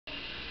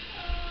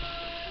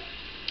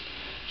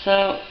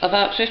So,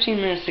 about 15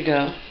 minutes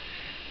ago,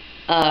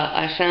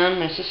 I found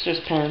my sister's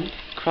pen,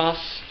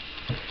 Cross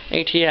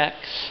ATX,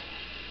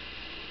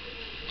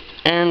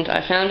 and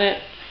I found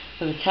it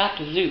with a cap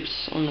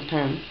loose on the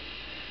pen.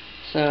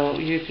 So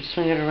you could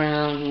swing it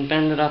around and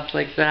bend it up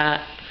like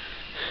that,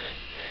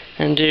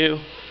 and do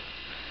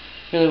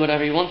really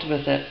whatever you wanted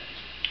with it.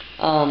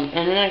 And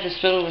then I just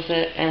fiddled with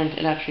it, and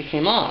it actually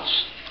came off.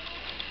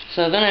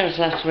 So then I was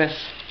left with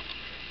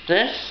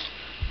this,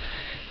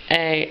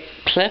 a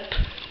clip,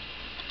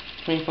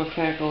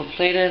 24-karat gold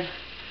plated,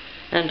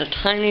 and a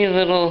tiny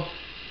little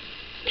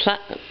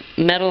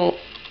metal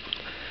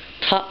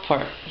top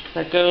part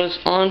that goes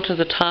onto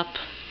the top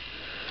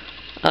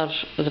of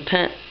the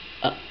pen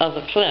of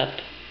the clip,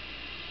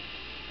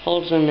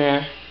 holds in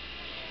there,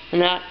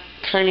 and that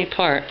tiny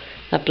part,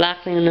 that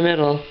black thing in the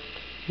middle,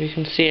 you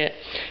can see it,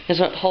 is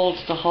what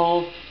holds the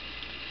whole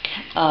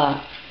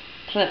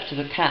clip to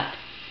the cap.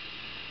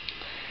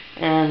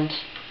 And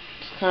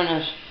it's kind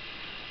of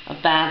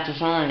a bad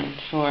design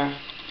for a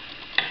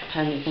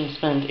pen you can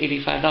spend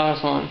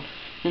 $85 on.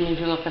 And if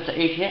you look at the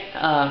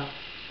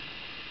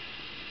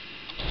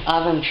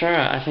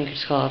Aventura, I think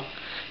it's called.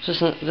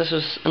 This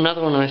was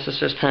another one of my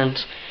sister's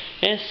pens.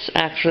 This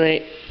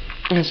actually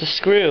has a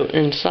screw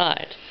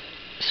inside.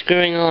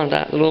 Screwing on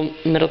that little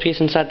metal piece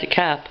inside the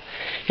cap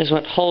is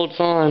what holds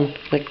on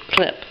the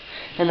clip.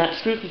 And that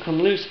screw can come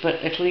loose, but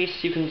at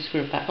least you can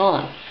screw it back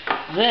on.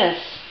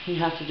 This, you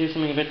have to do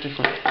something a bit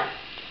different.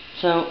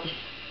 So,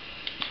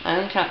 I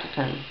uncapped the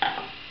pen,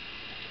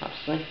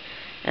 obviously,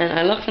 and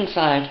I looked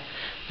inside.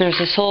 There's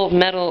this whole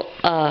metal,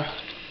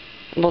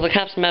 well, the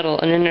cap's metal,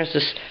 and then there's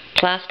this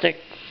plastic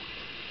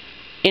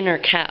inner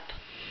cap.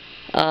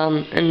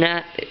 And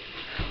that,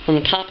 on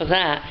the top of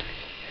that,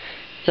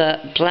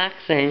 the black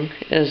thing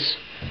is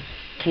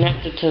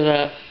connected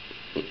to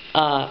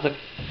the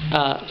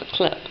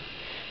clip.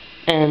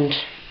 And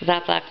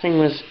that black thing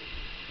was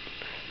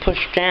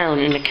pushed down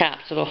in the cap,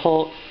 so the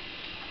whole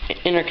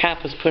inner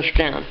cap was pushed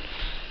down.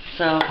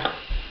 So,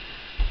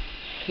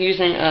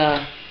 using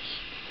a,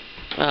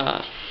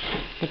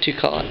 what do you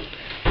call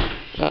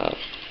it?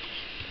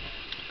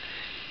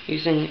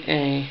 Using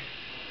a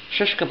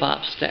shish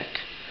kebab stick,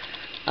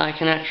 I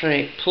can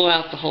actually pull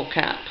out the whole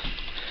cap.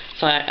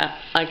 So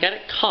I get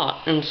it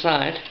caught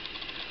inside,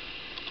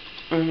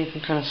 and you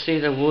can kind of see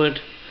the wood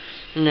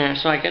in there.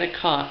 So I get it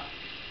caught,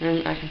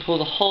 and I can pull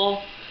the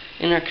whole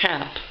inner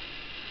cap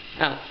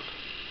out.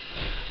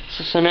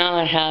 So now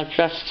I have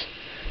just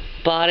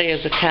the body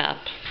of the cap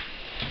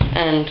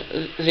and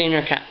the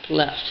inner cap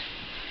left.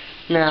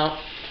 Now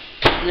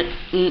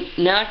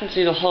I can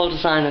see the whole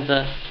design of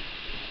the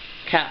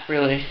cap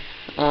really,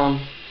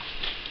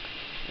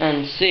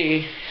 and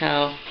see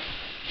how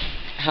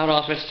it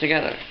all fits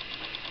together.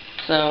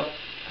 So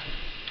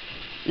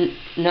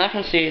now I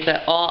can see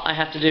that all I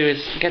have to do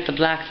is get the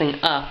black thing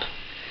up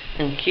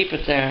and keep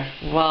it there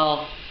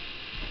while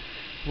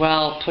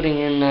putting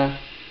in the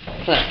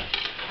clip.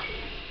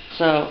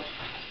 So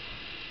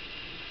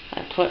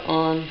I put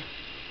on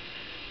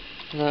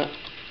the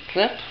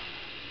clip,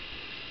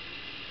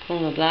 put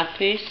on the black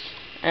piece,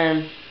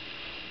 and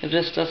if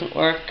this doesn't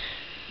work,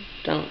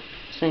 don't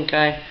think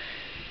I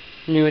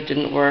knew it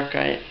didn't work.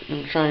 I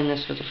am trying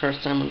this for the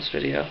first time on this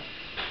video.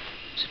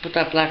 So put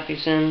that black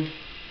piece in,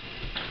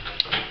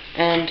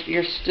 and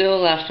you're still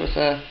left with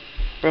a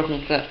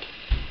broken clip.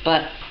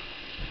 But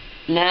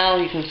now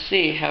you can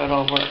see how it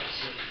all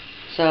works.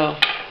 So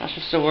that's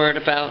just a word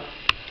about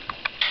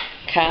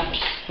caps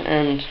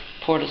and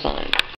poor design.